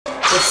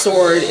The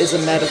sword is a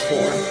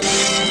metaphor.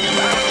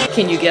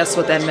 Can you guess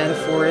what that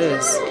metaphor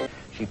is?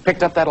 She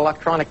picked up that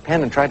electronic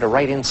pen and tried to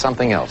write in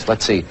something else.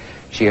 Let's see.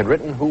 She had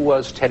written, who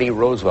was Teddy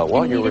Roosevelt?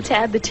 Well, you needed to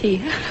add the T.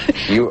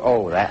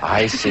 That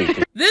I see.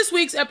 This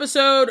week's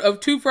episode of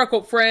Two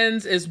Freckled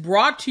Friends is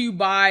brought to you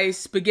by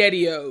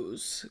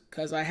SpaghettiOs,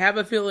 because I have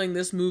a feeling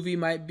this movie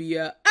might be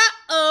a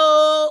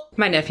uh-oh.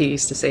 My nephew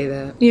used to say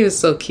that. He was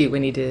so cute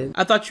when he did.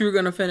 I thought you were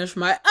going to finish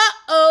my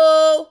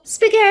uh-oh.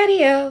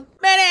 SpaghettiO.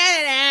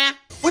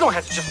 We don't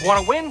have to just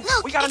want to win.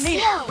 Look, we gotta need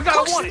him. it. We gotta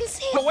Coach want it. is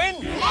here. To win?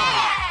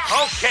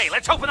 Yeah. Okay,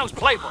 let's open those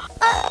playbooks.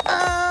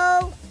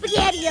 Uh-oh.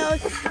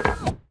 SpaghettiOs. Two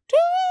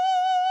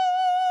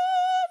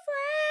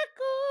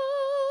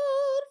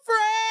Freckled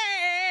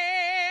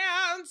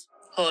Friends.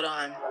 Hold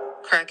on.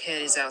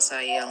 Crackhead is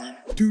outside yelling.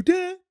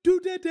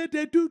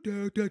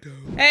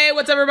 Hey,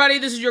 what's up, everybody?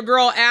 This is your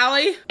girl,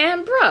 Allie.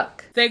 And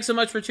Brooke. Thanks so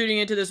much for tuning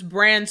into this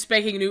brand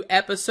spanking new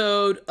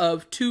episode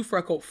of Two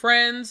Freckled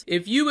Friends.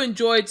 If you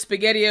enjoyed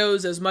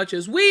SpaghettiOs as much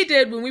as we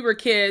did when we were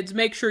kids,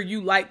 make sure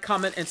you like,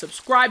 comment, and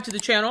subscribe to the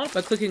channel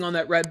by clicking on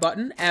that red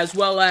button, as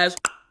well as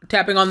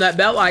tapping on that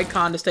bell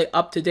icon to stay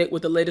up to date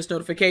with the latest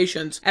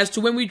notifications as to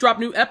when we drop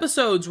new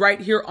episodes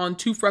right here on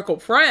Two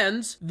Freckled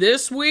Friends.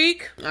 This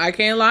week, I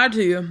can't lie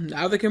to you,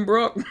 neither can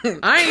Brooke.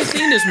 I ain't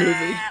seen this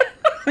movie.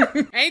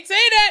 Ain't seen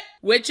it!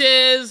 Which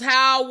is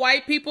how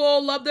white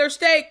people love their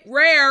steak.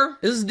 Rare.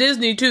 This is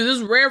Disney too. This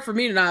is rare for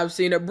me to not have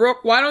seen it.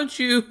 Brooke, why don't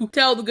you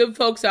tell the good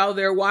folks out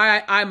there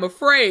why I'm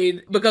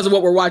afraid because of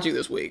what we're watching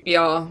this week?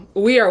 Y'all,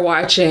 we are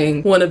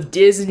watching one of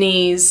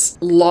Disney's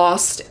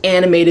lost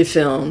animated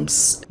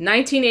films,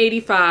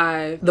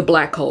 1985, The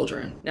Black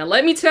Cauldron. Now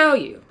let me tell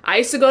you, I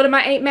used to go to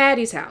my Aunt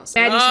Maddie's house.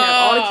 Maddie used to have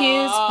all the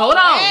kids. Hold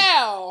on.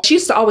 Hell. She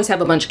used to always have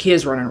a bunch of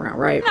kids running around,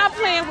 right? Not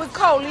playing with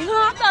Coley, huh?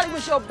 I thought he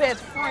was your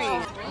best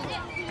friend.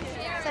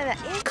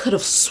 Could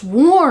have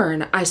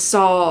sworn I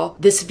saw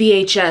this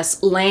VHS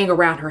laying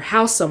around her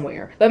house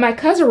somewhere. But my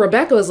cousin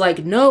Rebecca was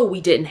like, no,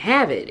 we didn't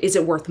have it. Is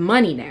it worth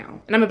money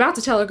now? And I'm about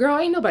to tell her, girl,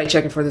 ain't nobody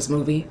checking for this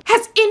movie.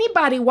 Has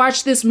anybody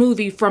watched this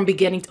movie from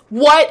beginning to...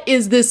 What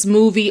is this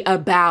movie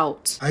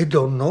about? I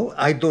don't know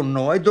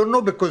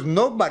because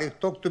nobody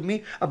talked to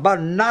me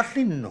about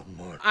nothing no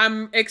more.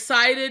 I'm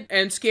excited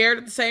and scared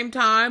at the same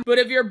time. But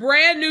if you're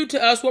brand new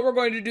to us, what we're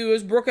going to do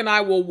is Brooke and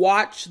I will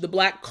watch The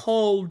Black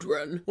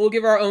Cauldron. We'll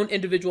give our own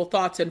individual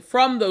thoughts, and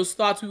from those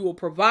thoughts, we will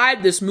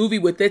provide this movie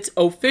with its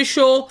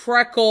official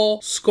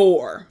Freckle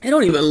score. It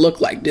don't even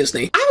look like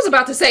Disney. I was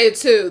about to say it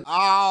too.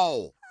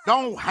 Oh,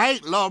 don't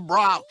hate, little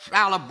bro.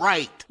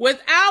 Celebrate.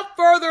 Without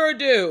further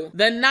ado,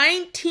 the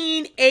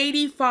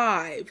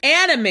 1985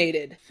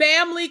 animated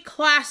family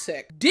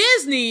classic,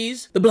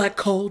 Disney's The Black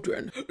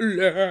Cauldron. Let's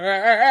roll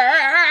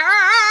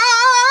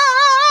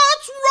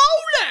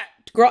it!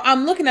 Girl,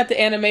 I'm looking at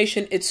the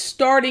animation. It's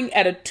starting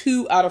at a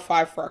 2 out of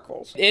 5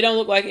 freckles. It don't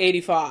look like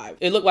 85.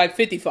 It looked like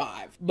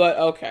 55, but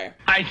okay.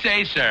 I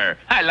say, sir,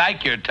 I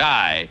like your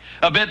tie.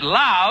 A bit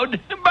loud,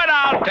 but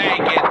I'll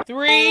take it.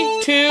 3,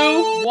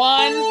 2,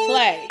 1,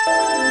 play.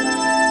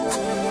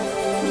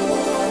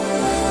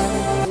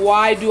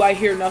 Why do I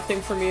hear nothing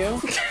from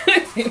you?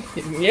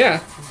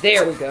 Yeah,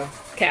 there we go.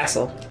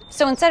 Castle.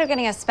 So instead of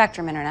getting us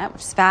Spectrum internet,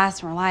 which is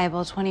fast and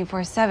reliable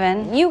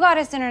 24/7, you got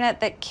us internet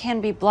that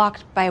can be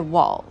blocked by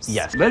walls.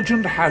 Yes.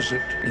 Legend has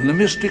it, in the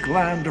mystic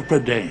land of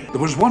Prydain,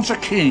 there was once a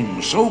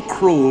king so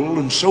cruel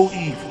and so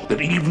evil that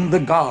even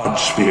the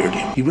gods feared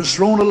him. He was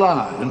thrown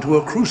alive into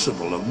a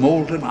crucible of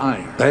molten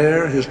iron.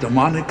 There his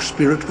demonic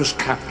spirit was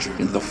captured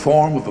in the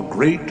form of a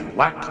great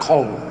black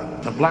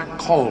cauldron. The black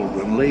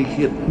cauldron lay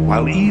hidden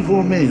while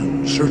evil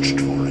men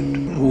searched for it.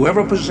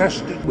 Whoever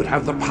possessed it would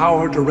have the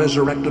power to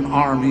resurrect an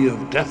army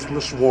of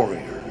deathless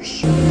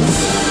warriors.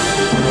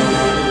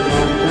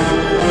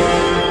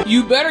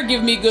 You better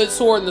give me good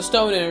Sword in the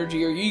Stone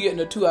energy or you getting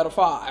a 2 out of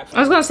 5. I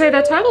was gonna say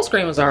that title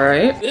screen was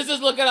alright. This is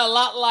looking a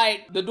lot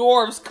like the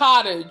dwarves'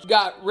 cottage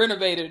got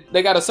renovated.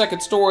 They got a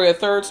second story, a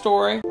third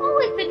story. Oh,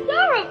 it's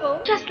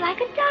adorable. Just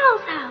like a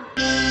doll's house.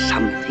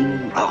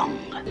 Something wrong.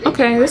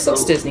 Okay, this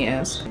looks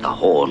Disney-esque. The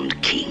Horned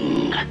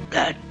King,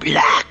 that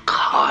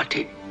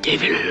black-hearted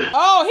devil.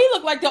 Oh, he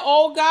looked like the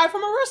old guy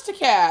from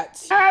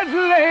Aristocats.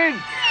 Adelaide!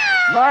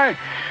 My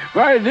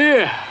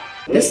dear.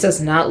 This does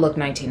not look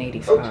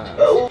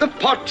 1985. The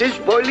pot is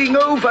boiling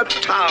over,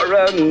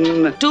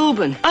 Taran.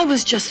 Dubin, I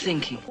was just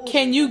thinking.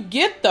 Can you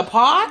get the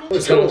pot?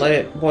 Just gonna let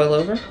it boil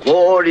over?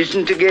 War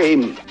isn't a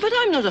game. But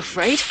I'm not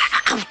afraid.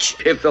 Ouch!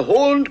 If the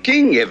Horned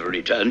King ever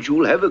returns,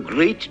 you'll have a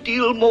great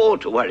deal more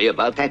to worry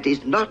about. That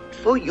is not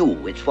for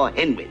you, it's for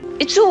Henwin.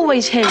 It's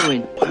always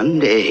Henwin. One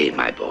day,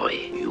 my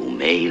boy, you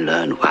may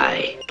learn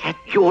why. Cat,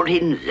 you're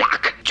in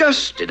luck.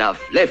 Just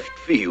enough left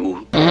for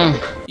you.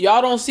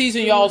 Y'all don't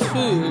season y'all's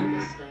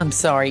food. I'm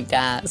sorry,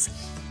 guys.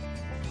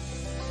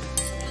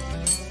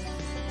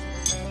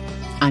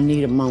 I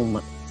need a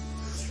moment.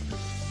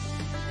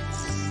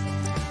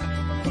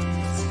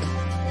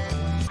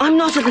 I'm I'm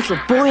not a little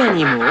boy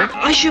anymore.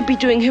 I should be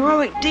doing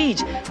heroic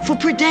deeds for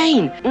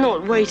Prydain,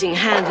 not waiting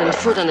hand and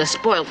foot on a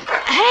spoiled...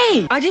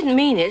 Hey! I didn't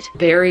mean it.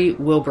 Very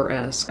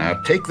Wilbur-esque.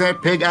 Now take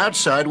that pig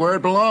outside where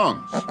it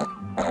belongs.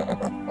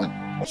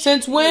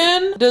 Since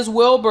when does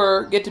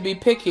Wilbur get to be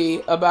picky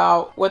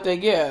about what they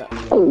get?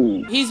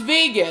 He's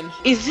vegan.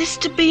 Is this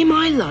to be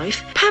my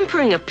life?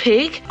 Pampering a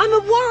pig? I'm a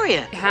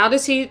warrior. How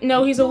does he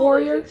know he's a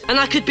warrior? And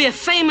I could be a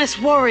famous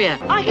warrior.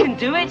 I can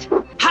do it.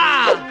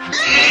 Ha!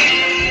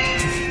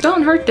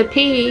 Don't hurt the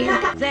pig.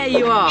 There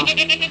you are.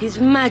 His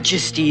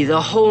Majesty, the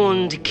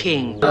Horned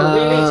King.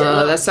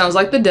 That sounds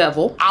like the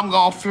devil. I'm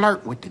gonna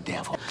flirt with the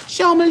devil.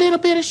 Show him a little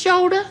bit of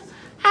shoulder.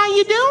 How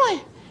you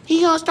doing?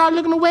 He gonna start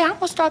looking away. I'm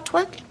gonna start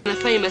twerking. The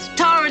famous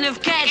Torrent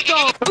of Cat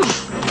Dog.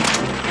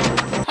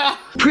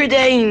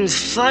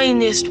 Prydain's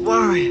finest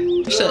warrior.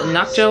 You should have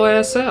knocked your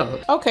ass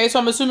out. Okay, so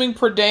I'm assuming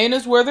Prydain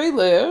is where they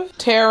live.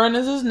 Taran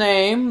is his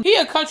name. He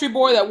a country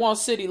boy that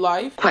wants city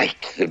life. Quite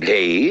the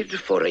glade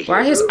for a Why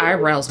are his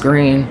eyebrows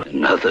green?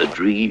 Another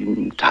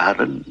dream,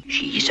 Taran.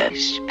 She's a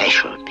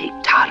special pig,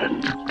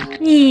 Taran.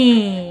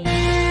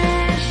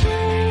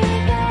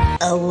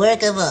 A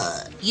work of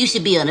art. You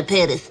should be on a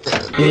pedestal.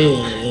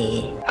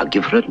 I'll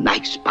give her a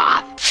nice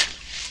bath.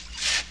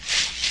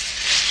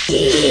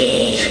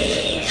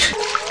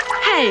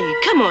 Hey,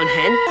 come on,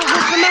 Hen.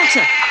 What's the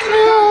matter?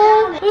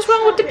 No, what's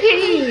wrong with the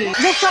pig?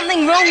 There's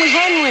something wrong with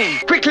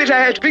Henwin. Quickly,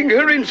 lad, bring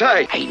her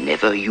inside. I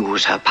never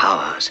use her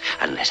powers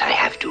unless I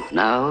have to.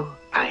 Now,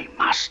 I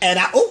must. And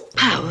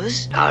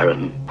powers?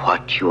 Taran,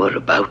 what you are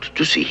about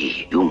to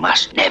see, you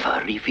must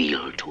never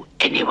reveal to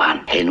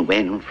anyone. And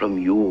when from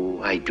you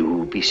I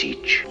do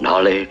beseech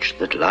knowledge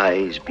that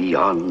lies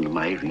beyond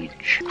my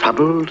reach,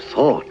 troubled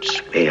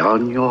thoughts weigh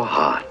on your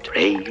heart.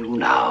 Pray you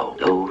now,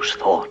 those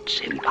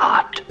thoughts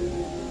impart.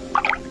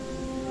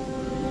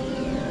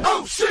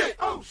 Oh shit!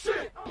 Oh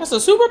shit! That's a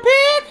super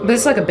pig? But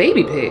it's like a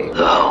baby pig.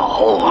 The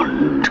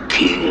Horned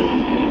King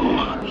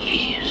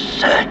is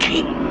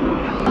searching.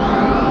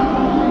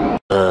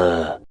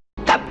 The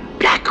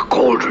Black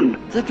Cauldron.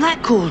 The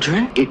Black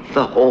Cauldron? If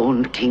the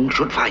Horned King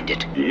should find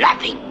it,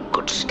 nothing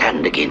could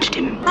stand against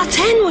him. That's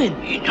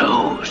Henwin. He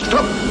knows.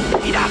 Stop!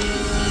 Enough!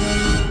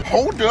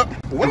 Hold up.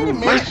 Wait a You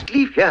minute. must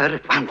leave here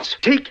at once.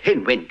 Take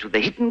Henwin to the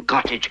hidden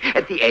cottage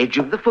at the edge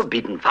of the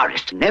Forbidden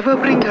Forest. Never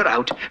bring her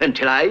out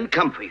until I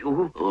come for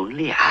you.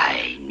 Only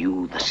I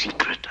knew the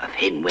secret of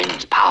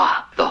Henwin's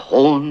power. The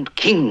Horned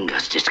King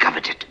has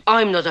discovered it.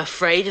 I'm not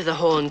afraid of the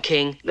Horned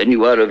King. Then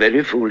you are a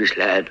very foolish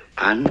lad.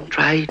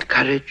 Untried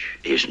courage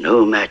is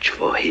no match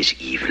for his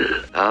evil.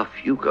 Off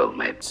you go,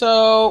 my...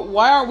 So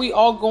why aren't we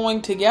all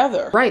going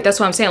together? Right, that's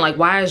what I'm saying. Like,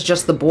 why is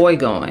just the boy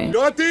going?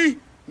 Dorothy,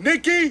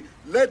 Nikki,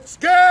 let's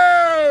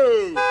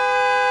go!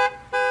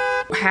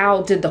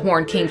 How did the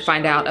Horned King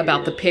find out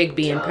about the pig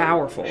being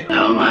powerful?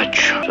 How much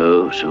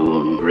so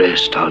soon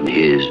rest on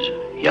his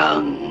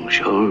young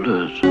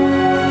shoulders?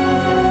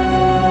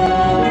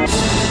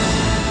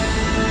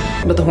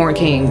 But the Horned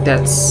King,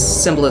 that's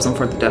symbolism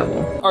for the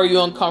devil. Are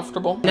you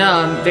uncomfortable? No,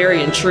 I'm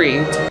very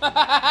intrigued.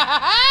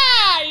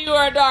 You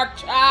are a dark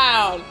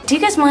child. Do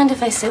you guys mind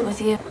if I sit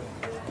with you?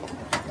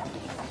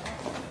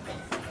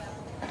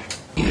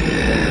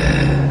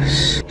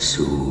 Yes,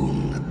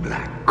 soon the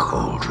Black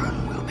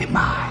Cauldron will be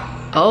mine.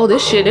 Oh,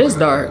 this shit is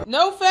dark.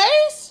 No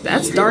face?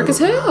 That's dark as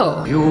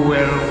hell. You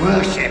will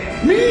worship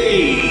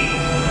me.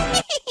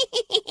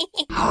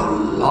 How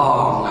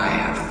long I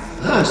have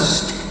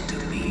thirsted to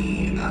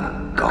be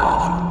a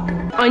god.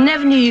 I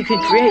never knew you could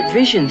create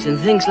visions and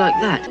things like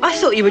that. I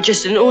thought you were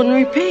just an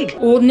ordinary pig.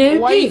 Ordinary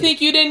Why do you pig.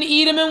 think you didn't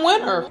eat him in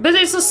winter? But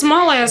it's a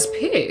small ass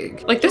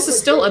pig. Like, this is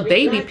still a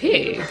baby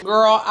pig.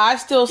 Girl, I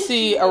still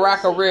see a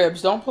rack of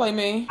ribs. Don't play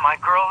me. My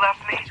girl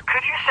left me.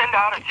 Could you send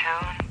out a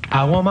tune?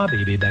 I want my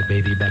baby back,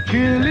 baby back,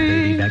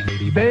 baby back,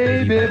 baby back,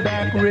 baby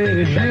back,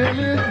 baby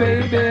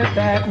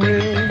back,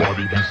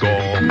 baby back,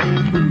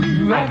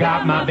 I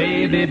got my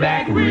baby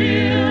back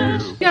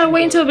ribs. You gotta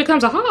wait until it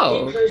becomes a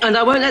hog. And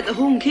I won't let the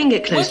Horned King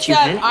get close What's to you,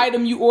 that Hen.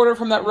 item you ordered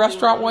from that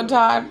restaurant one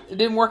time? It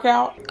didn't work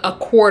out? A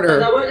quarter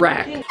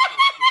rack.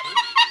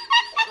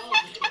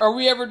 Are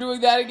we ever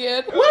doing that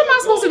again? What am I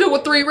supposed to do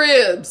with 3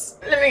 ribs?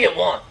 Let me get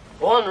one.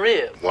 One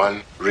rib.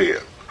 One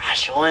rib. I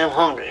sure am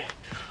hungry.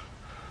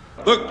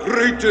 The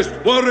greatest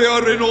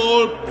warrior in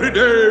all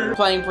Prydain.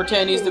 Playing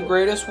pretend he's the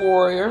greatest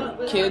warrior.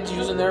 Kids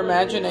using their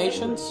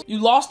imaginations. You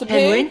lost a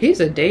pig? Henwin? He's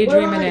a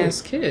daydreaming ass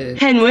kid.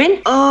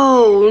 Henwin?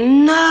 Oh,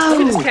 no.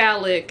 Look at his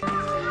cowlick.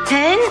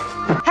 Hen?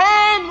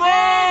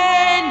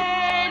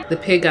 Henwin! The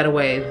pig got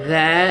away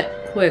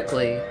that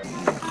quickly.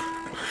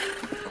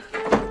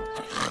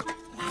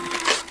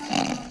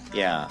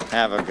 Yeah,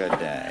 have a good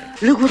day.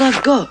 Look what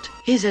I've got.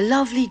 Here's a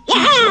lovely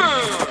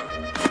juice.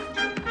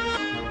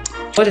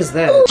 What is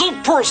that?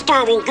 Keep poor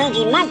starving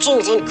Googie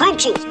munchings and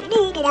crunchings.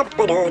 Lead it up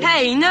the hood.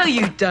 Hey, no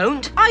you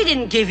don't. I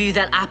didn't give you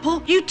that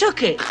apple. You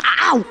took it.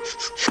 Ow!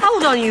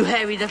 Hold on, you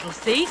hairy little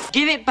thief.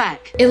 Give it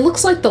back. It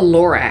looks like the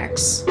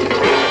Lorax.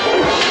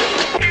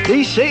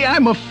 They say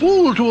I'm a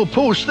fool to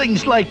oppose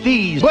things like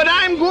these, but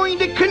I'm going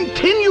to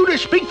continue to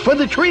speak for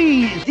the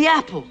trees. The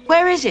apple.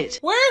 Where is it?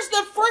 Where's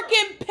the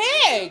freaking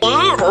pig?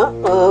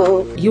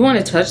 You want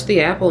to touch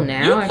the apple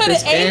now? You After could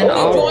it's have been ate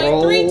all the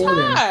joint 3 rolled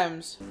and-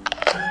 times.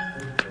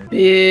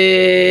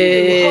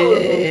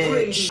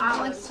 Bitch.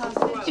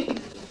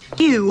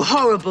 You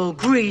horrible,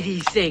 greedy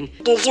thing.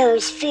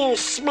 Deserves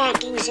fierce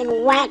smackings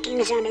and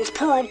whackings on his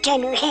poor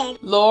tender head.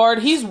 Lord,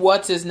 he's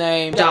what's his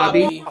name?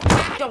 Dobby.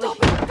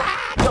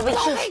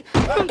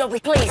 Dobby,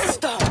 please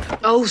stop.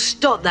 Oh,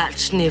 stop that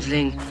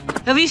snivelling.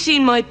 Have you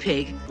seen my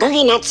pig?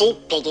 Googie not see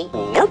piggy.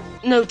 Nope.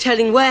 No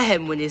telling where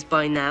Henwin is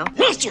by now.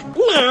 Master,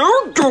 now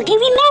Googie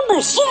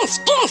remembers. Yes,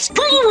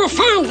 Googie will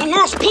find the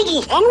lost piggy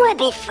and we'll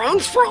be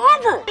friends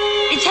forever.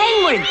 It's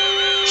Henwin.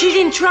 She's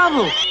in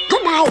trouble.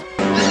 Goodbye.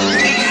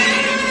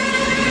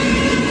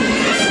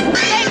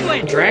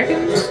 Henwin!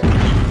 Dragons?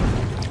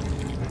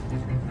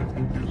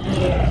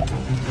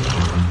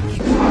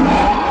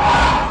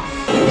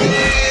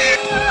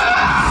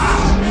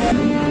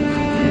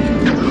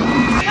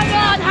 Come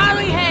on,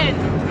 hurry, Hen!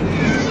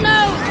 No!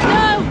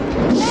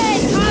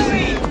 Hen,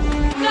 hurry!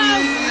 No!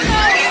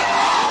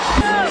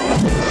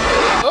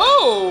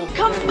 Oh!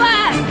 Come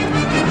back!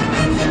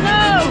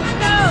 No!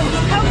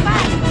 Come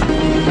back!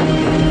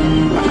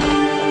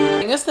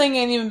 This thing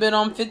ain't even been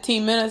on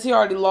 15 minutes. He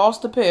already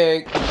lost a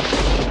pig.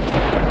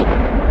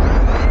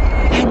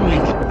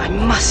 Henwin, I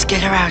must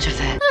get her out of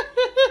there.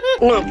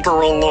 Not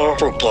going there.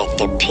 Forget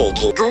the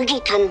piggy.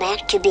 Googie come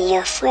back to be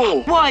your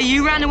friend. Why,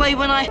 you ran away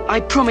when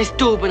I promised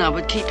Dorban I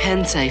would keep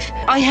Hen safe.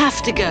 I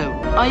have to go.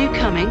 Are you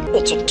coming?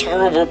 It's a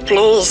terrible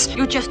place.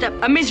 You're just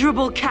a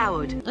miserable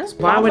coward.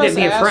 Why would it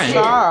be a friend?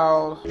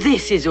 Child.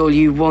 This is all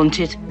you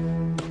wanted.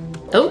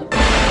 Oh.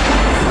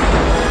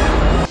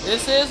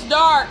 This is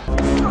dark.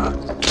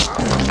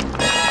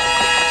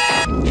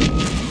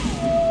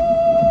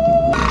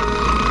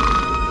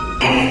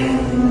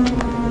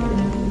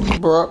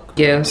 Brooke.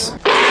 Yes.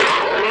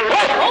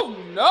 Oh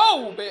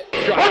no, bitch.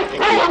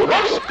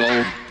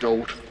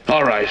 Don't.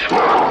 All right.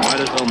 Might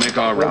as well make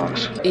our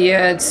rounds.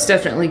 Yeah, it's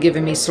definitely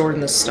giving me Sword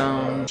in the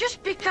Stone.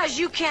 Just because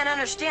you can't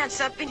understand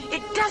something,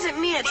 it doesn't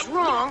mean it's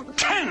wrong.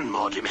 10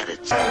 more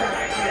minutes.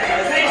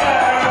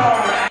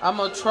 I'm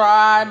gonna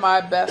try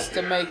my best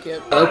to make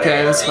it.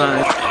 Okay, that's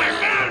fine.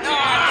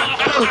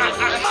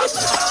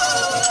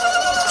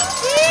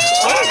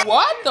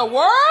 What the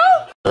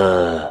world?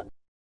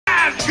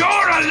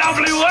 You're a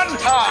lovely one.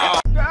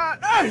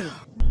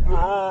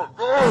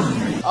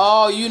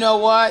 Oh, you know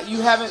what?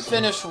 You haven't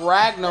finished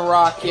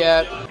Ragnarok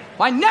yet.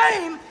 My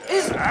name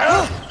is...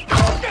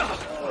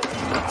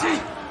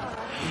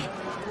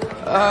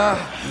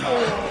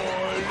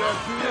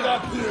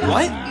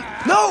 What?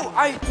 No,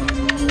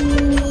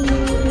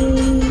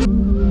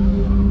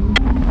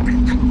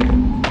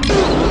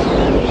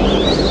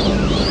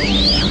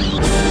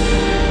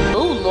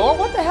 Oh, Lord,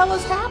 what the hell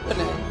is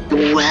happening?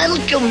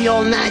 Welcome,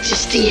 Your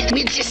Majesty.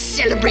 We're just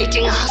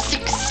celebrating our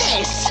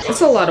success.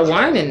 That's a lot of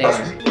wine in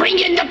there. Bring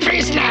in the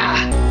prisoner.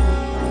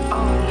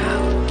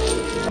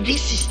 Oh, no.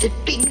 This is the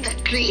pig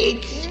that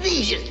creates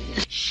vision.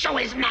 Show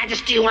His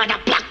Majesty where the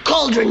Black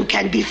Cauldron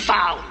can be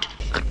found.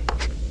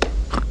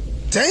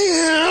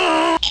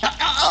 Damn!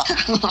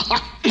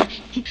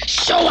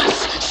 Show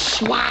us,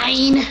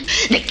 swine.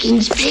 The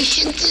king's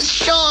patience is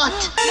short.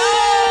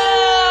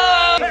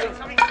 No!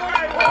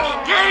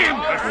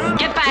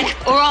 Get back,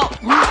 or I'll...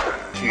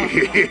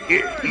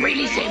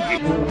 Release him.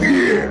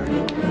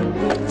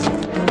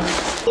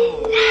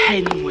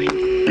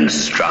 Henwin.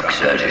 Instruct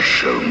her to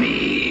show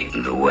me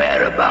the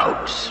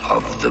whereabouts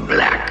of the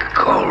Black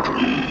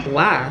Cauldron.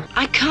 Why?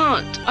 I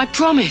can't. I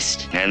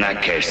promised. In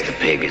that case, the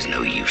pig is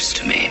no use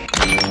to me.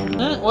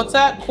 What's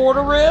that?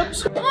 Quarter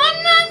ribs?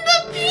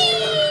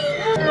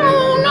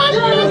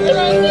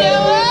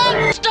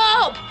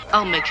 Stop!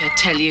 I'll make her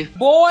tell you.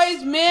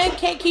 Boys, men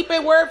can't keep a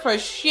word for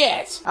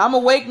shit. I'm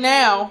awake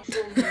now.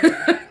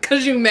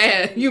 Cause you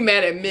mad. You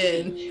mad at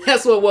men.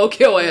 That's what woke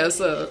your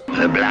ass up.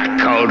 The Black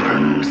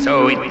Cauldron,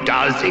 so it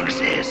does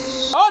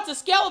exist. Oh, it's a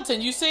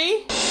skeleton, you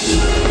see?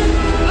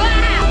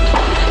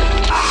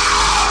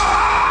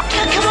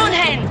 Come on,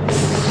 Hen!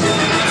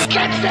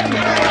 Catch them.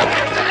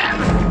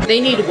 They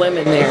need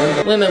women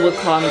there. Women would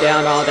calm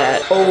down all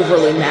that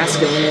overly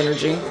masculine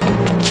energy.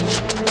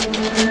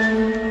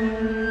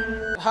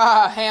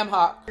 Ha, ham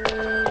hock.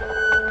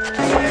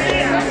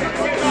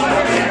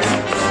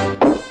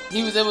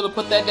 He was able to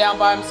put that down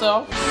by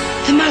himself.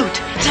 The moat.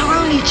 It's our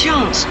only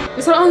chance.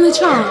 It's our only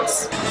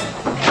chance.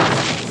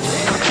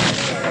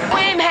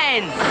 Swim,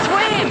 Hen!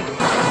 Swim!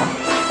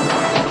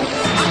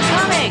 I'm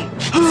coming!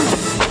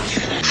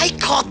 I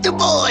caught the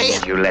boy.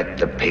 You let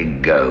the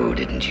pig go,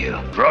 didn't you?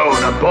 Throw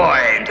the boy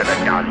into the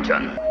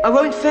dungeon. I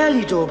won't fail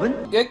you,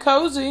 Dorban. Get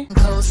cozy.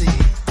 Cozy.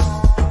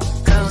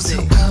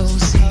 Cozy.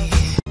 Cozy.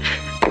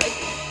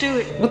 Do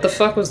it. What the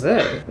fuck was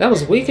that? That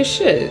was weak as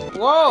shit.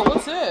 Whoa,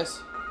 what's this?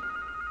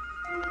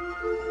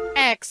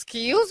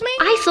 Excuse me?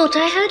 I thought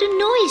I heard a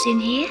noise in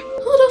here.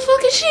 Who the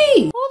fuck is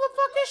she? Who the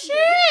fuck is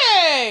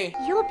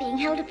she? You're being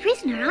held a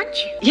prisoner, aren't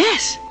you?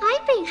 Yes.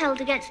 I'm being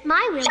held against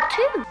my will,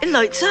 too. It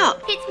lights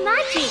up. It's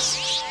magic.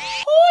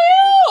 Who are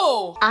you?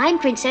 know? I'm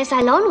Princess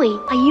Alonwi.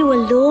 Are you a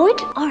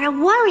lord or a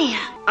warrior?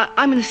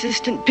 I'm an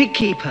assistant pig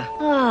keeper.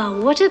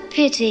 Oh, what a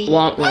pity.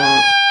 Womp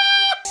womp.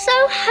 So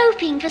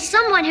hoping for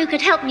someone who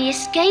could help me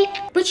escape.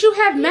 But you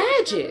have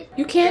magic.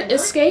 You can't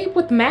escape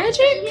with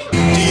magic?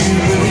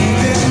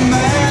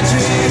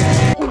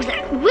 Oh,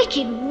 that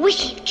wicked,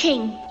 wicked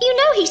king. You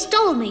know he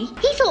stole me.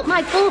 He thought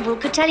my bauble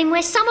could tell him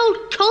where some old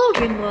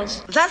cauldron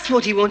was. That's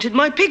what he wanted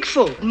my pig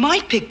for. My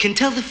pig can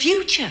tell the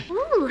future.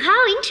 Ooh,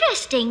 how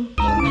interesting.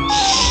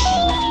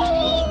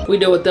 We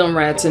deal with them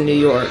rats in New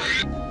York.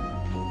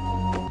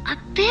 A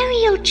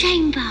burial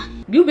chamber.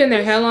 You've been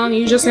there how long?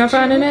 You just now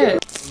finding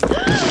it?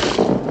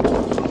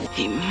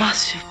 He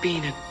must have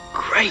been a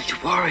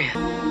great warrior.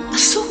 A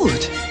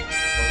sword.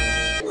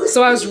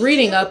 So I was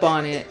reading up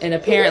on it, and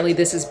apparently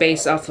this is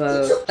based off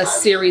of a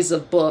series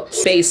of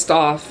books based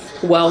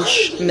off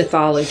Welsh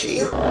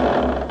mythology.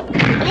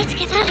 Let's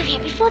get out of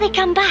here before they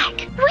come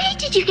back. Where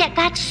did you get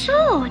that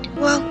sword?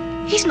 Well,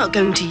 he's not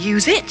going to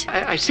use it.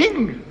 I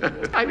sing.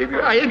 I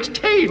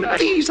entertain.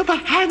 These are the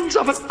hands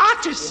of an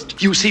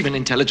artist. You seem an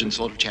intelligent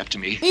sort of chap to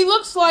me. He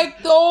looks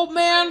like the old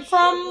man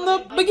from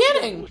the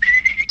beginning.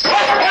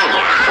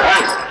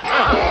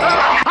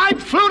 I'm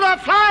Fluna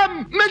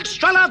Flam,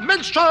 minstrel of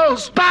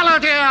minstrels,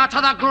 balladeer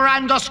to the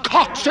grandest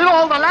cocks in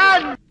all the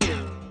land.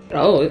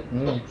 Oh,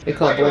 they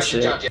call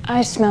bullshit.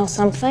 I smell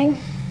something.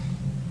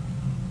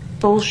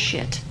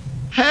 Bullshit.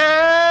 Hello?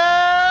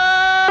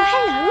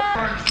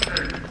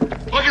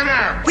 Look at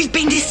there. We've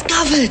been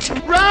discovered.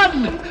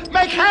 Run!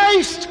 Make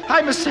haste!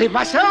 I must save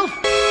myself.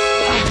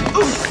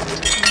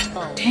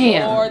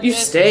 Damn, you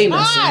stay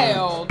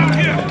missing.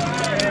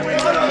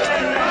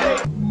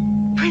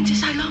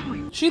 Princess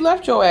Alonwi. She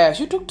left your ass.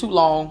 You took too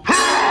long.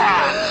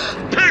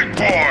 Pig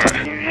boy!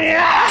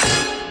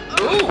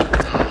 Ooh.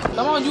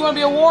 Come on, you want to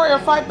be a warrior?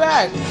 Fight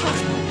back.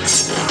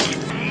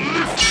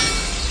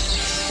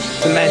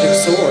 The magic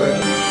sword.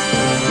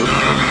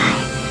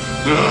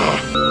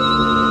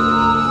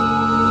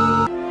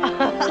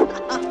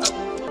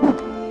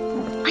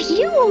 Are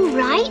you all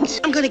right?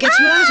 I'm gonna get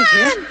you out of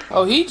here.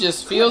 Oh, he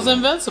just feels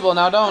invincible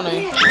now, don't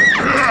he?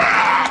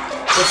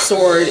 The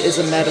sword is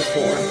a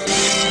metaphor.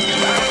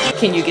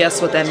 Can you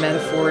guess what that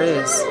metaphor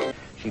is?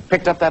 She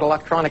picked up that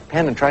electronic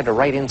pen and tried to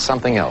write in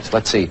something else.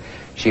 Let's see.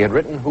 She had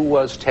written, who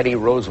was Teddy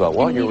Roosevelt?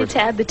 Well, you were...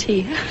 to add the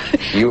tea.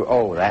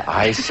 Oh, that,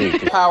 I see.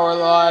 Power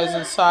lies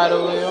inside a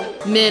wheel.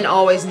 Men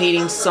always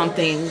needing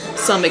something,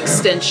 some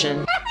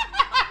extension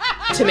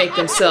to make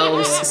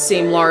themselves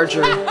seem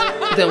larger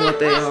than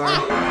what they are.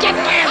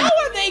 How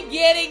are they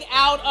getting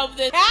out of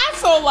this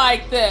castle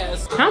like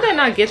this? How did they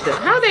not get this?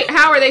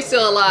 How are they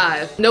still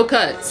alive? No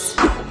cuts.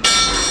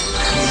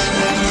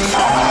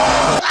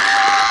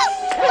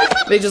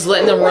 They just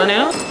letting them run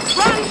out?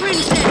 Run,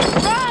 princess,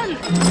 run!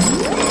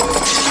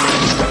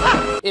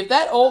 If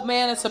that old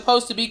man is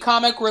supposed to be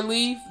comic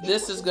relief,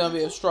 this is gonna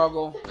be a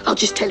struggle. I'll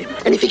just tell him,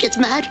 and if he gets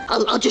mad,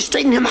 I'll just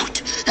straighten him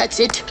out. That's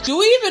it. Do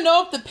we even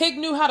know if the pig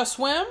knew how to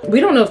swim? We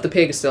don't know if the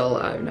pig is still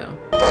alive now.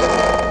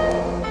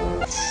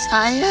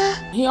 Sire?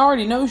 He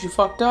already knows you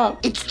fucked up.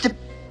 It's the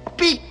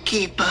pig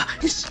keeper.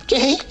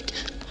 Escaped?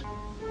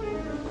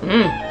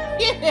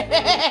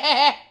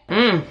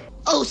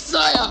 Oh,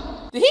 sire!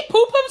 Did he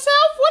poop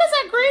himself? What is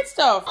that green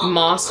stuff?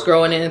 Moss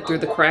growing in through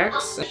the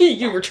cracks.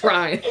 You were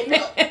trying.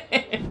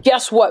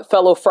 Guess what,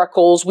 fellow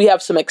Freckles? We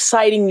have some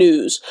exciting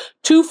news.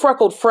 Two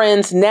Freckled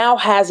Friends now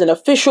has an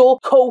official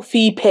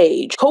Ko-fi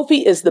page.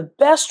 Ko-fi is the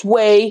best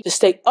way to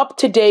stay up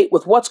to date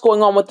with what's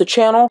going on with the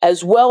channel,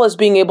 as well as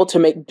being able to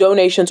make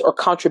donations or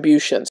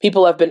contributions.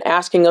 People have been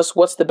asking us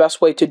what's the best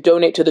way to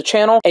donate to the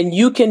channel, and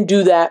you can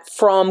do that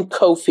from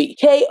Ko-fi.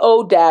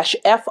 ko-fi.com/Two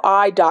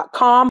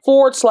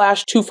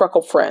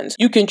Freckled Friends.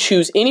 You can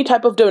choose any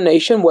type of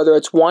donation, whether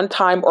it's one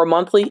time or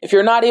monthly. If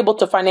you're not able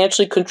to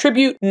financially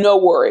contribute, no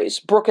worries.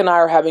 Brooke and I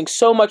are having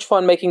so much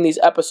fun making these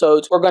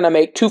episodes. We're going to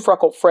make Two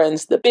Freckled Friends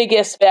the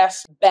biggest,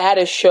 best,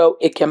 baddest show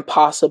it can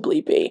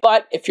possibly be.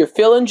 But if you're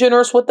feeling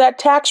generous with that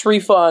tax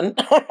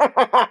refund,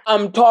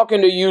 I'm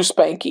talking to you,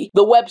 Spanky.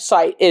 The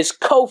website is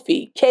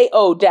Ko-fi,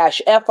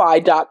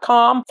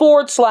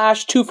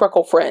 ko-fi.com/Two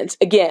Freckled Friends.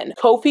 Again,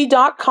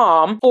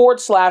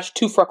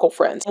 ko-fi.com/Two Freckled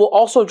Friends. We'll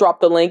also drop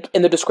the link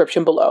in the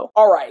description below.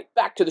 All right,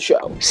 back to the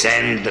show.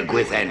 Send the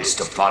Gwithens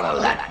to follow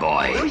that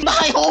boy.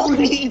 By all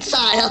means,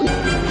 sire.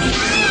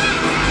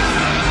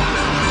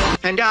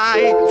 And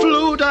I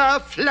flew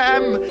the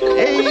Flam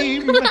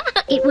aim.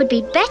 It would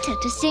be better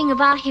to sing of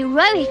our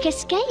heroic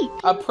escape.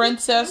 A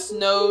princess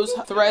knows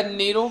thread and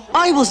needle.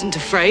 I wasn't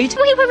afraid.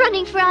 We were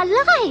running for our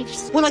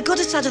lives. Well, I got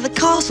us out of the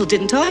castle,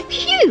 didn't I?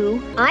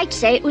 Phew! I'd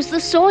say it was the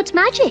sword's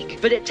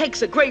magic. But it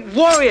takes a great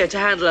warrior to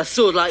handle a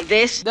sword like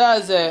this.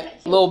 Does it?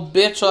 Little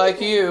bitch like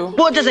you.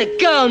 What does a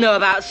girl know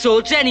about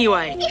swords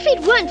anyway? If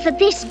it weren't for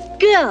this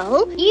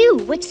girl, you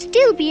would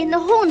still be in the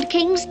Horned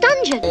King's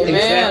dungeon.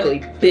 Exactly,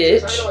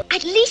 bitch.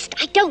 At least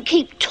I don't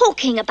keep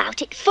talking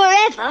about it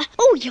forever.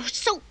 Oh, you're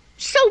so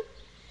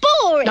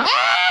boring.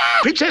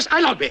 Princess,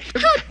 I love it.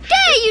 How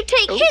dare you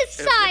take his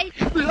side?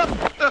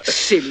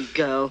 Silly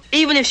girl.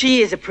 Even if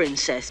she is a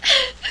princess.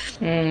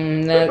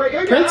 That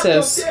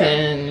princess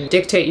can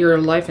dictate your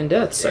life and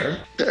death, sir.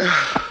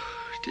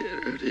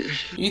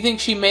 You think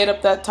she made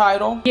up that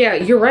title? Yeah,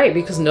 you're right,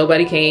 because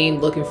nobody came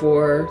looking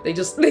for her. They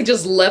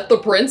just left the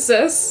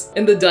princess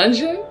in the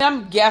dungeon?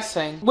 I'm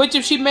guessing. Which,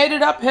 if she made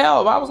it up,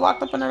 hell, if I was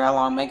locked up in there that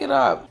long, make it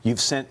up.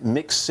 You've sent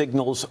mixed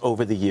signals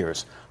over the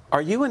years.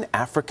 Are you an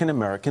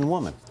African-American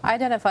woman? I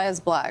identify as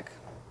black.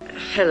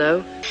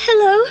 Hello.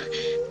 Hello.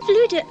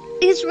 Luda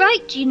is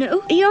right, you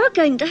know. We are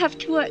going to have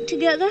to work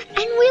together, and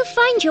we'll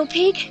find your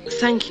pig.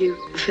 Thank you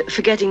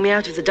for getting me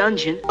out of the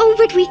dungeon. Oh,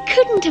 but we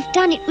couldn't have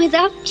done it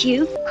without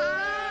you.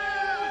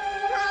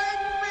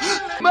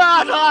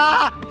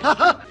 Murder!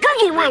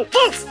 Googie want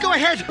this. Go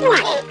ahead.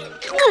 What?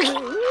 Googie,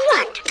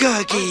 what?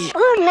 Gurgie.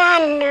 Oh,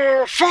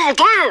 no. Fall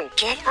down.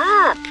 Get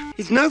up.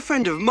 He's no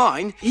friend of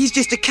mine. He's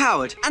just a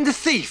coward and a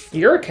thief.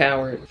 You're a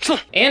coward.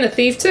 And a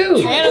thief, too.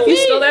 And a You thief.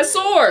 stole that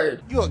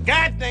sword. You're a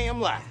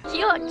goddamn liar.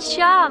 You're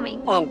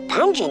charming. And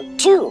pungent,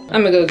 too.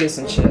 I'm gonna go get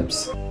some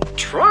chips.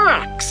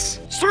 Tracks.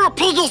 Saw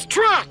Piggy's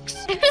tracks.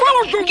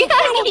 Follow Googie,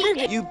 follow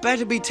Googie. You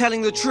better be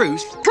telling the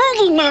truth.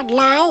 Googie not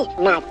lie.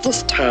 Not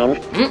this time.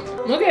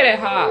 Look at it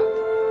hop.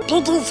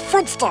 Piggy's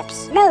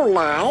footsteps. No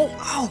lie.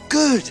 Oh,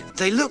 good.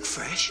 They look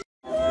fresh.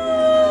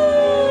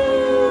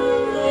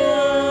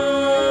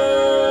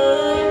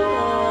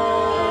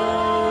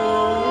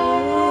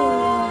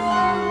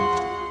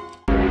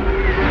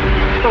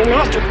 Oh,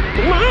 Master.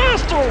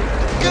 Master.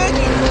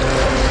 Gurgie.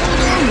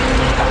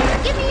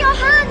 Give me your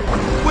hand.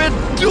 We're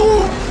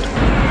doomed.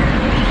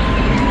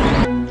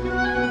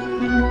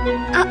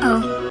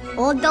 Uh-oh.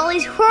 Old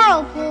Dolly's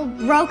whirlpool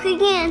broke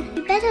again.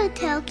 You better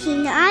tell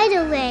King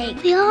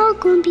Idleleg. We're all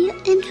gonna be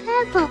in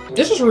trouble.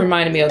 This just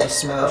reminded me of the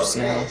Smurfs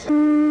now.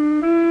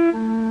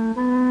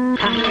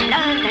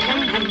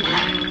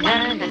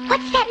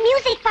 What's that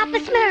music, Papa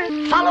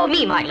Smurf? Follow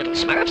me, my little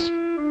Smurfs.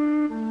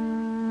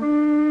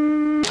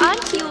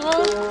 Aren't you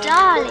old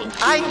darling?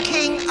 I'm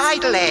King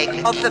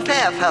Idleleg of the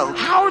Fair Folk.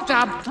 How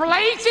the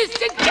blazes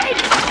did they...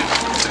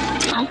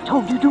 I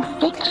told you to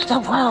fix the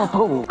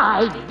whirlpool.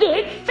 I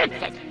did fix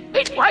it.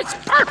 It was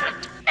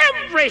perfect.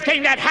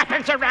 Everything that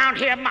happens around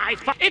here, my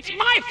fault. It's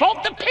my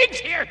fault the pig's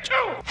here,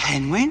 too.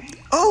 Henwin?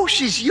 Oh,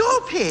 she's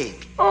your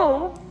pig.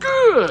 Oh,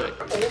 good.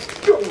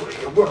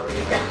 Don't worry.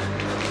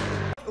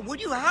 Would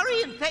you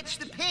hurry and fetch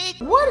the pig?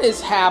 What is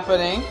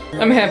happening?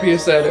 I'm happy you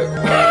said it.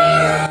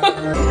 I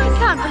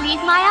can't believe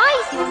my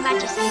eyes, Your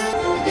Majesty.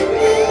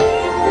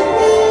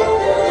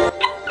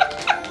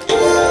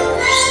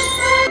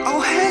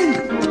 Oh, Hen!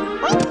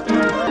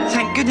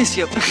 Thank goodness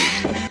you're...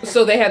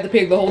 So they had the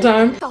pig the whole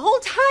time? The whole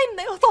time,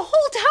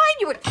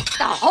 you were...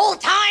 The whole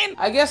time?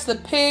 I guess the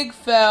pig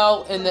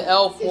fell in the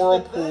elf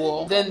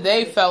whirlpool. Then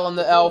they fell in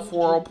the elf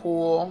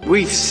whirlpool.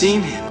 We've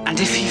seen him, and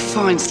if he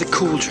finds the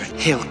cauldron,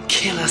 he'll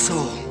kill us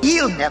all.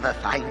 He'll never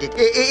find it.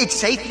 It's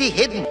safely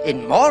hidden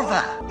in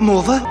Morva.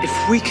 Morva, if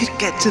we could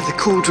get to the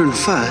cauldron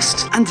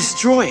first and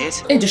destroy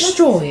it... And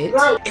destroy it?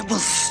 It will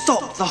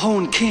stop the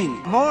Horned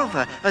King.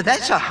 Morva,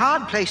 that's a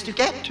hard place to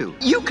get to.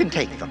 You can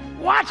take them.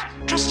 What?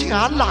 Trusting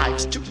our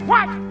lives to...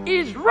 What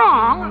is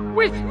wrong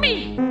with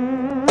me?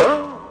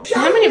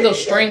 How many of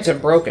those strings are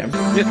broken?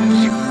 Henwin!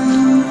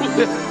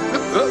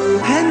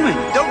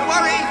 Don't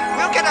worry,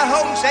 we'll get her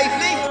home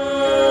safely.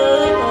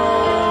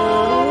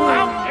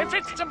 Well, if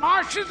it's the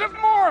marshes of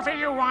Morva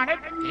you wanted,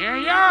 here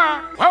you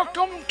are.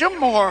 Welcome to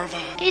Morva.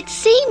 It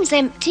seems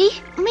empty.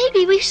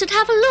 Maybe we should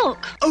have a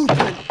look.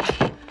 Open!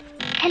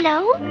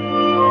 Hello?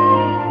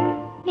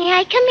 May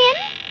I come in?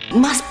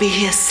 Must be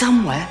here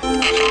somewhere.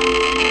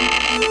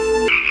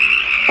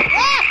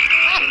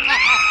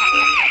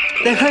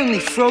 They're only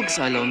frogs,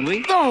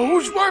 Ilonwi.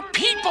 Those were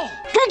people.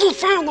 Googie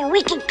found the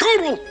wicked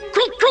cauldron.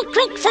 Quick, quick,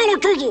 quick, follow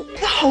Googie.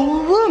 The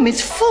whole room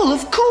is full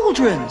of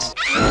cauldrons.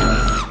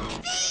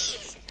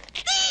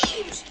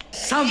 Thieves!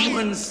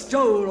 Someone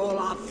stole all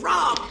our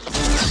frogs.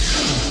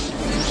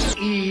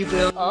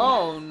 Evil.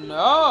 Oh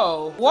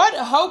no. What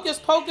hocus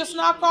pocus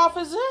knockoff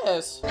is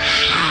this?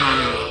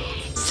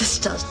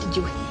 Sisters, did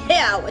you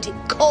hear what he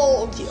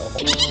called you?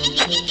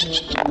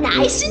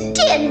 Nice and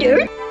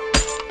tender.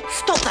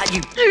 Stop that,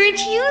 you... Aren't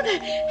you the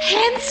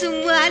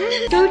handsome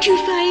one? Don't you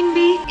find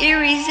me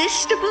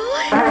irresistible?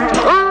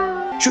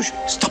 Shush,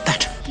 stop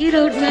that. You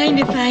don't mind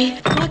if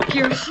I pluck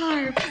your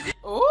harp?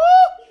 Ooh.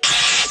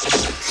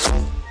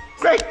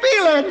 Great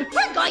feeling.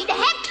 We're going to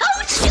have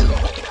toast. Ooh,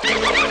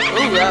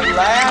 that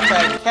laugh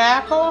and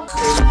cackle.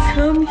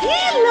 Come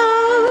here,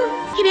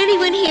 love. Can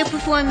anyone here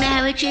perform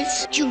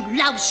marriages? You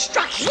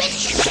love-struck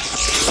witch.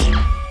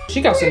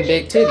 She got some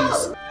big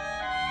titties.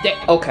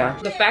 Okay.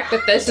 The fact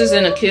that this is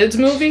in a kid's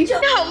movie?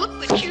 Now look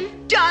what you've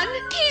done.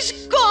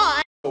 He's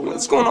gone.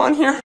 What's going on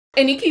here?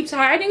 And he keeps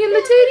hiding in the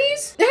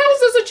titties? How is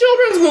this a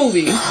children's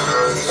movie?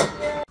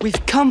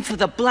 We've come for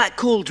the Black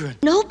Cauldron.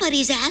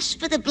 Nobody's asked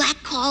for the Black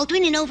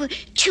Cauldron in over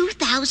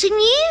 2,000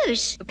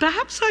 years.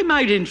 Perhaps I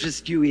might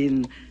interest you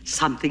in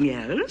something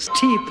else.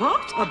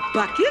 Teapot, a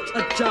bucket,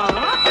 a jar, a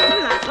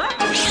ladder.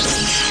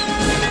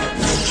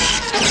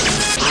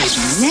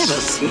 I've never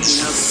seen a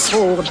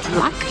sword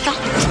like that.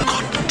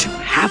 Got to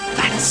have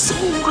that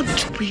sword.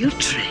 We'll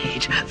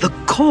trade the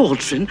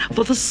cauldron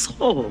for the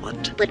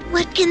sword. But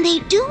what can they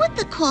do with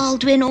the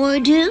cauldron,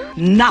 Ordu?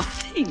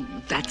 Nothing.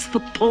 That's the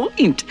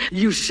point.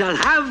 You shall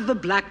have the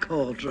Black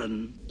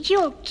Cauldron.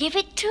 You'll give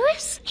it to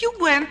us? You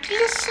weren't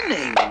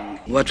listening.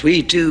 What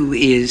we do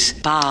is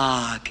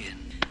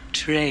bargain,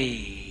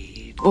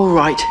 trade. All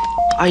right,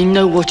 I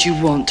know what you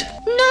want.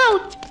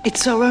 No!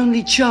 It's our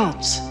only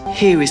chance.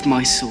 Here is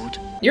my sword.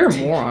 You're a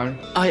moron.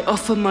 I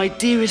offer my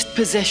dearest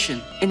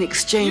possession in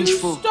exchange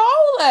for...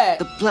 stole it!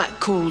 The Black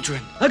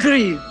Cauldron.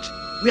 Agreed.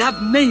 We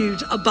have made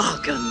a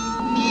bargain.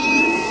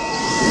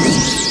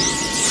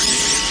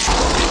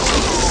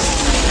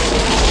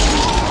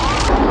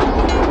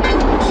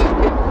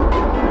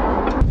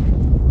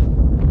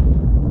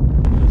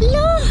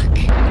 Look!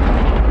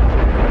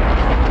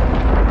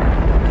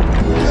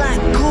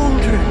 Black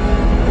Cauldron.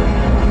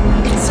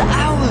 It's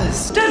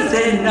ours. Don't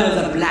they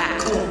know the Black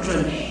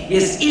Cauldron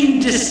is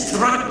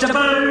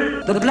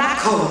indestructible? The Black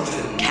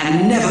Cauldron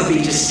can never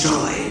be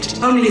destroyed.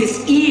 Only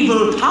its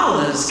evil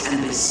powers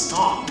can be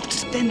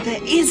stopped. Then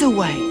there is a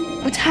way.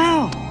 But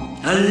how?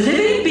 A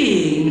living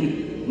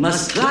being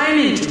must climb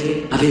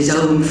into it of his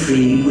own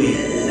free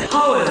will.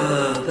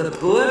 However, the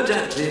poor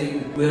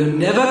duckling will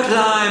never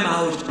climb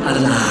out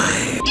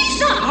alive. It's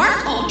not our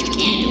fault you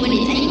can't do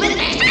anything with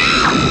it.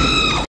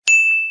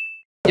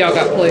 Y'all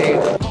got played.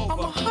 I'm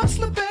a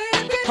hustler,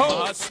 baby.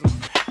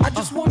 I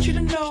just want you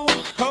to know.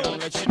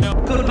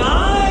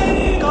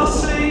 Goodbye,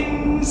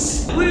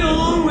 goslings. We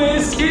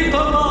always keep a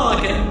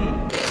bargain.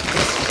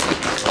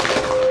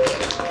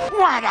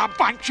 What a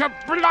bunch of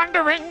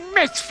blundering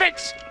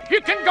misfits!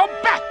 You can go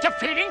back to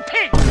feeding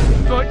pigs.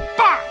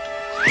 Goodbye.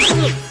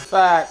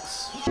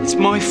 Facts. It's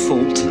my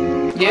fault.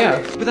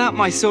 Yeah. Without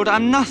my sword,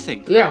 I'm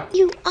nothing. Yeah.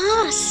 You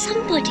are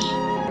somebody.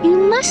 You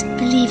must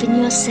believe in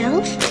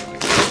yourself.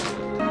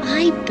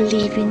 I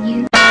believe in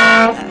you.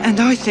 And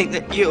I think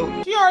that you're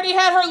She already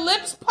had her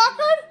lips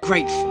puckered?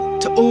 grateful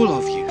to all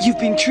of you. You've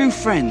been true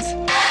friends.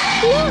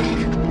 Look!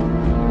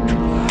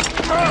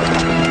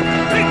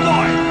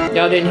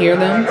 Y'all didn't hear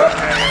them?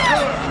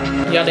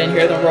 Y'all didn't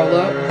hear them roll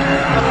up?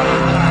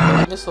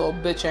 This little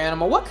bitch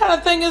animal. What kind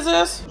of thing is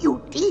this?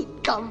 You did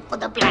come for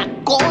the Black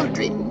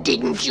Cauldron,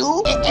 didn't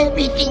you?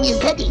 Everything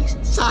is ready,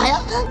 sire.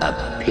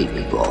 A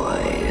pig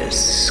boy,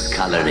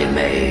 scullery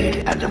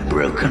maid, and a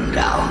broken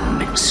down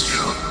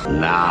minstrel.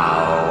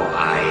 Now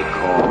I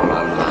call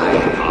on my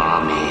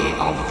army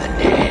of the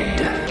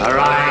dead.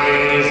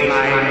 Arise,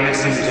 my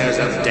messengers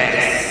of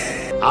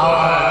death.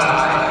 Our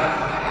time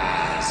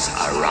has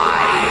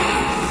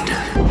arrived.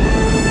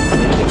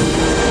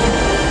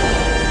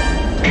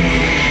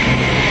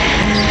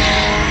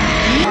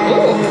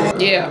 Ooh.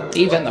 Yeah,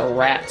 even the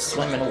rats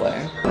swimming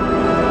away.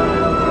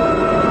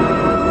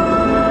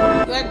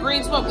 That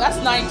green smoke, that's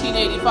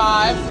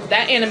 1985.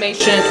 That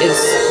animation is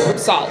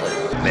solid.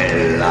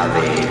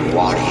 Beloved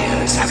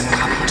warriors have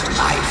come to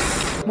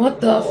life.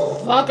 What the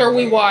fuck are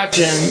we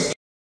watching?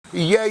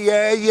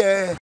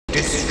 Yeah.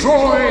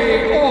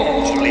 Destroy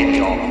all in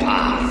your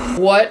path.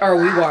 What are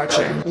we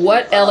watching?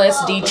 What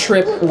LSD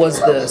trip was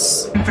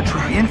this?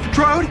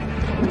 Infiltrate?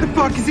 What the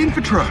fuck is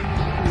infiltrate?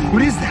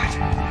 What is that?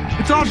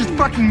 It's all just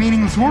fucking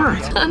meaningless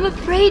words. I'm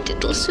afraid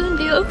it'll soon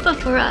be over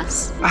for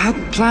us. I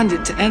hadn't planned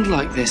it to end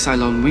like this,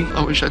 Ilonwi.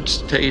 I wish I'd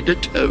stayed a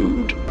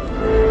toad.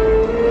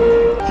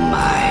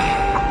 My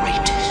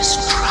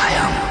greatest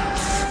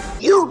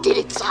triumph. You did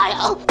it,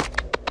 sire.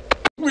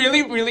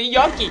 Really, really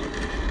yucky.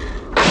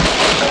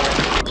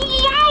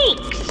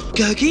 Yikes!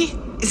 Gurgi?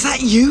 Is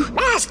that you?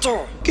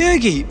 Master!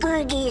 Gurgi!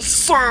 Gurgi's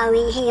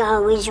sorry. He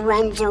always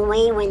runs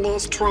away when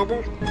there's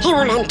trouble. He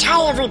will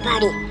untie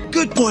everybody.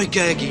 Good boy,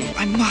 Gurgi.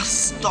 I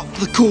must stop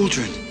the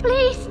cauldron.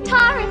 Please,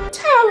 Taran.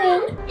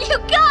 Taran! You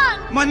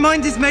can't! My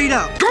mind is made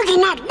up. Gurgi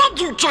not let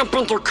you jump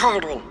into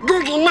cauldron.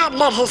 Gurgi not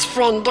let his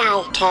friend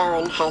die.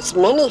 Taran has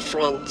many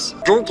friends.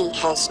 Gurgi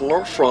has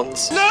no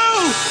friends.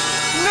 No!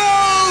 No!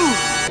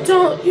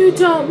 You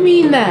don't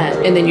mean that.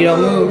 And then you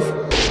don't move.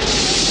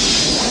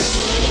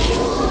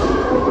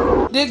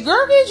 Did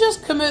Gurgi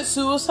just commit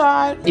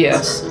suicide?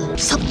 Yes.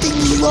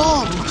 Something's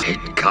wrong. It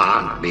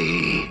can't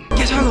be.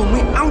 Get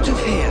Ilonwi out of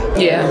here.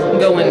 Yeah,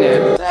 go in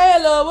there.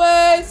 Sail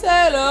away,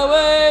 sail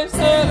away,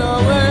 sail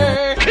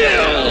away.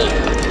 Kill!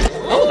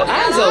 Oh, the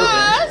eyes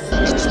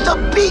open. It's the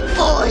big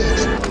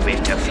boys.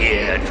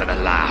 Interfered for the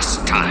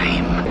last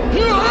time.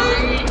 You'll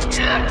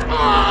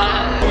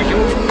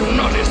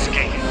not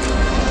escape.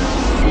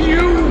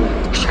 You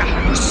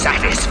shall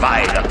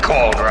satisfy the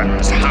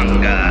cauldron's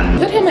hunger.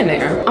 Put him in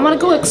there. I'm gonna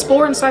go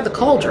explore inside the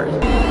cauldron.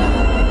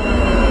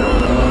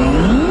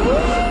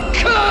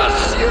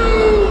 Curse you!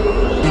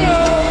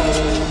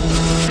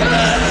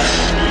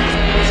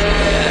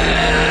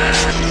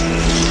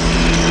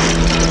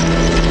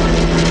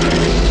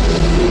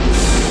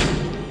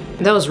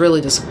 That was really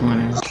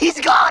disappointing. He's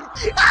gone!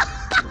 He's gone!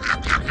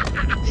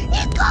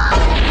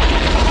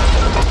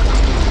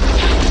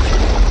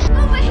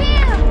 Over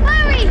here!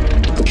 Hurry!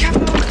 Come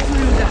on,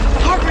 Luda.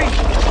 Hurry!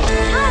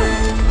 Oh,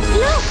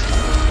 look!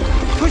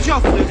 Push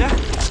off, Luda.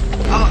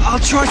 I'll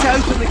try to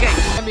open the gate.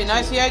 It'd be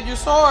nice you had your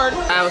sword.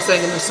 I was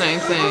thinking the same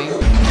thing.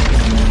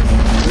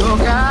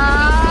 Look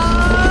out!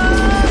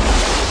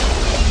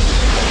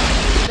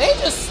 They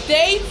just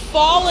stay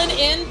falling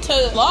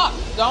into luck,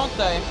 don't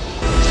they?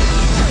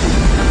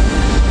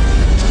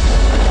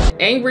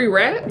 Angry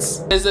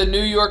rats? Is a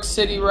New York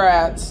City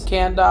rats.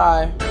 Can't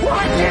die.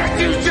 Why can't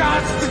you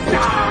just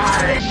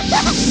die?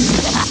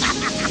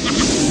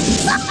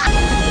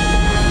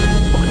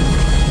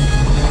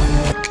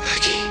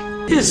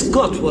 He's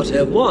got what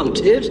I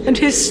wanted, and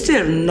he's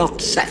still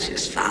not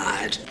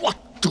satisfied. What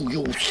do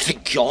you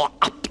think you're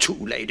up to,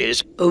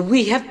 ladies?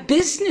 We have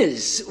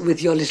business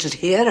with your little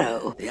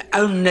hero. The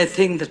only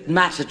thing that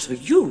mattered to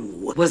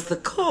you was the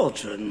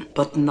cauldron,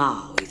 but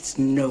now it's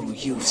no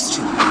use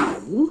to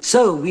you.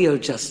 So we'll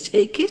just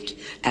take it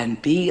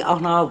and be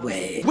on our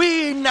way.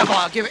 We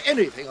never give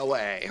anything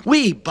away.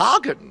 We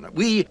bargain.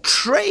 We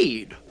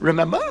trade.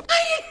 Remember?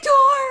 I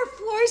adore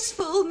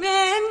forceful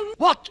men.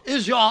 What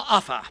is your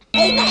offer?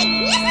 A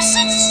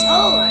magnificent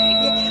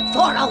sword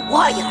for a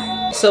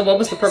warrior. So what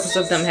was the purpose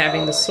of them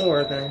having the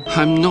sword then?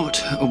 I'm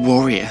not a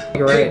warrior.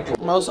 You're right.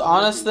 Most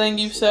honest thing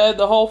you've said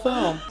the whole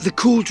film. The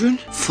cauldron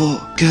for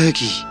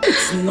Gurgi.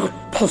 It's not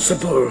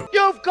possible.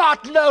 You've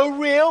got no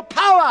real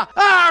power.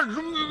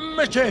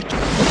 Admit it.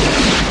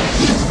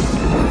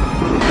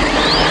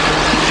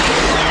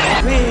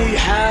 We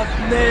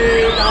have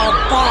made a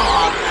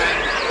bargain.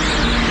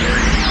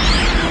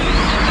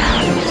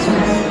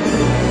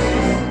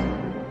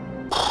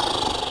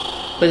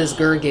 But is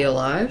Gurgi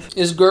alive?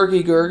 Is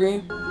Gurgi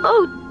Gurgi?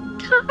 Oh,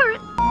 Tara.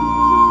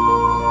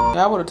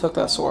 Yeah, I would have took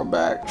that sword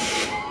back.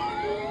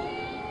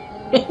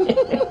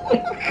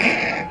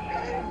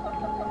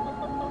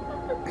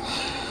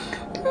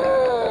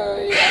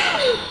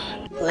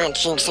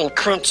 Munchings and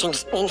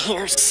crunchings in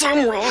here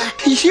somewhere.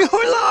 You're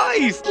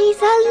alive!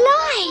 He's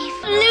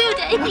alive!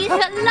 Luda, he's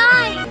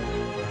alive!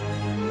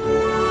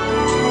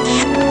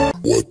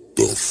 What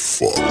the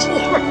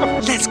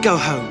fuck? Let's go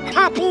home.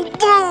 Apple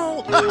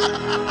Boo!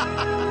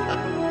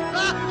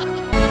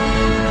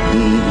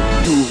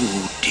 You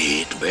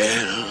did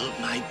well,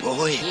 my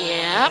boy.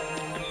 Yep.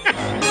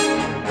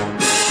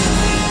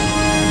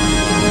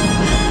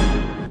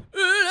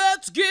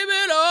 Let's give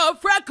it a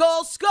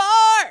freckle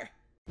score!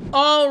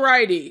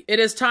 Alrighty, it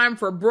is time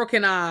for Brooke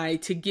and I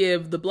to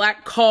give The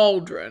Black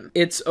Cauldron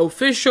its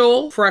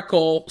official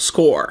freckle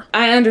score.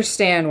 I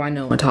understand why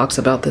no one talks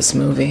about this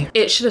movie.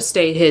 It should have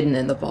stayed hidden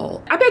in the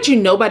vault. I bet you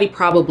nobody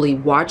probably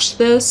watched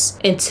this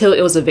until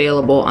it was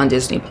available on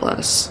Disney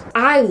Plus.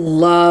 I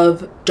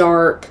love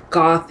dark,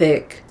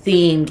 gothic,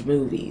 themed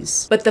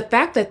movies. But the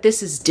fact that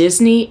this is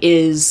Disney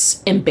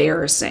is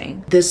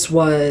embarrassing. This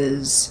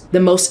was the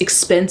most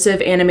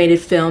expensive animated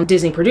film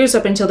Disney produced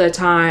up until that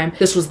time.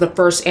 This was the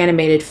first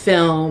animated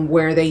film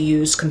where they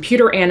used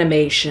computer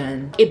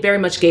animation. It very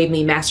much gave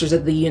me Masters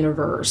of the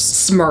Universe,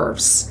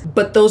 Smurfs,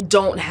 but those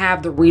don't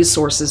have the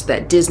resources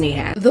that Disney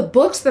had. The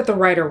books that the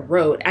writer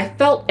wrote, I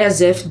felt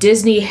as if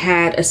Disney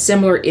had a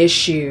similar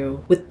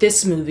issue with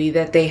this movie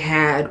that they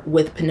had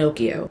with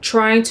Pinocchio,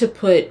 trying to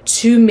put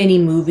too many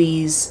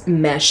movies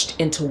meshed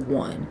into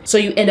one. So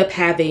you end up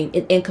having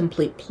an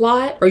incomplete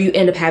plot, or you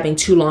end up having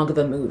too long of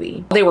a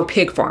movie. They were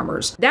pig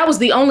farmers. That was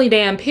the only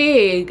damn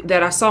pig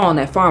that I saw on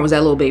that farm, was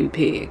that little baby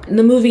pig. And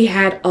the movie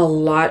had a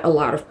lot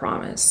of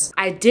promise.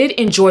 I did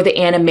enjoy the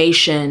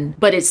animation,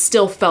 but it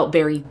still felt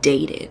very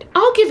dated.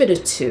 I'll give it a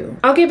 2.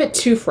 I'll give it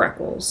 2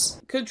 freckles.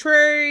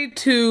 Contrary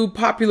to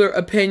popular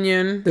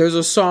opinion, there's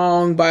a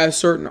song by a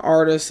certain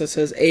artist that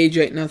says age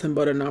ain't nothing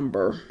but a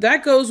number.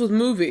 That goes with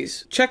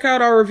movies. Check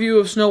out our review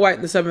of Snow White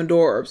and the Seven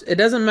Dwarfs. It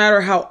doesn't matter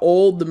how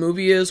old the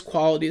movie is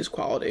quality.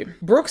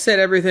 Brooke said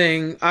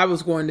everything I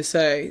was going to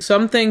say.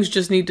 Some things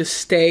just need to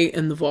stay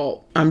in the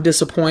vault. I'm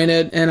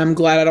disappointed, and I'm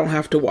glad I don't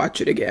have to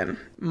watch it again.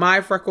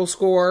 My freckle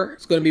score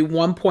is going to be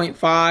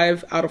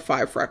 1.5 out of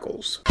 5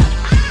 freckles.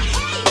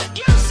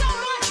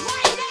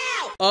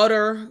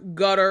 Utter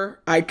gutter,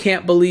 I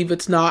can't believe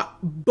it's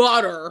not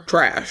butter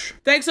trash.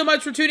 Thanks so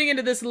much for tuning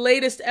into this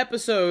latest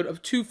episode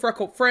of Two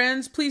Freckled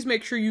Friends. Please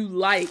make sure you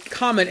like,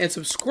 comment, and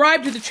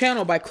subscribe to the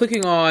channel by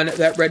clicking on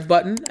that red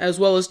button, as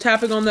well as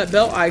tapping on that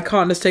bell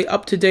icon to stay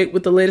up to date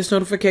with the latest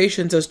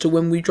notifications as to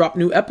when we drop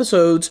new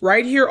episodes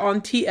right here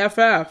on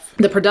TFF.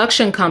 The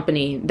production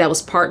company that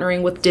was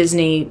partnering with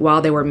Disney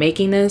while they were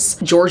making this,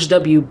 George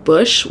W.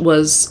 Bush,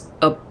 was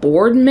a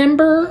board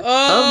member.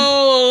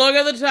 Oh, look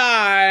at the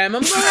time.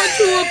 I'm going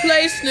to a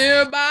place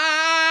nearby.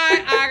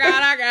 I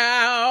gotta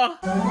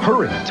go.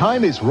 Hurry,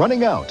 time is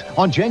running out.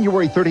 On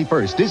January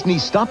 31st, Disney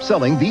stopped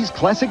selling these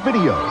classic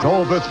videos.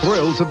 All the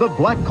thrills of the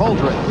Black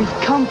Cauldron. We've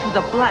come for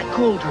the Black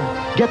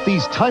Cauldron. Get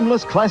these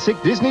timeless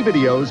classic Disney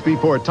videos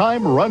before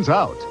time runs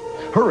out.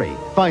 Hurry,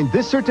 find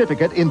this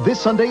certificate in this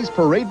Sunday's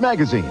Parade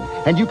magazine,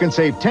 and you can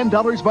save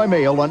 $10 by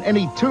mail on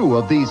any 2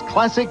 of these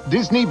classic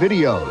Disney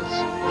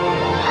videos.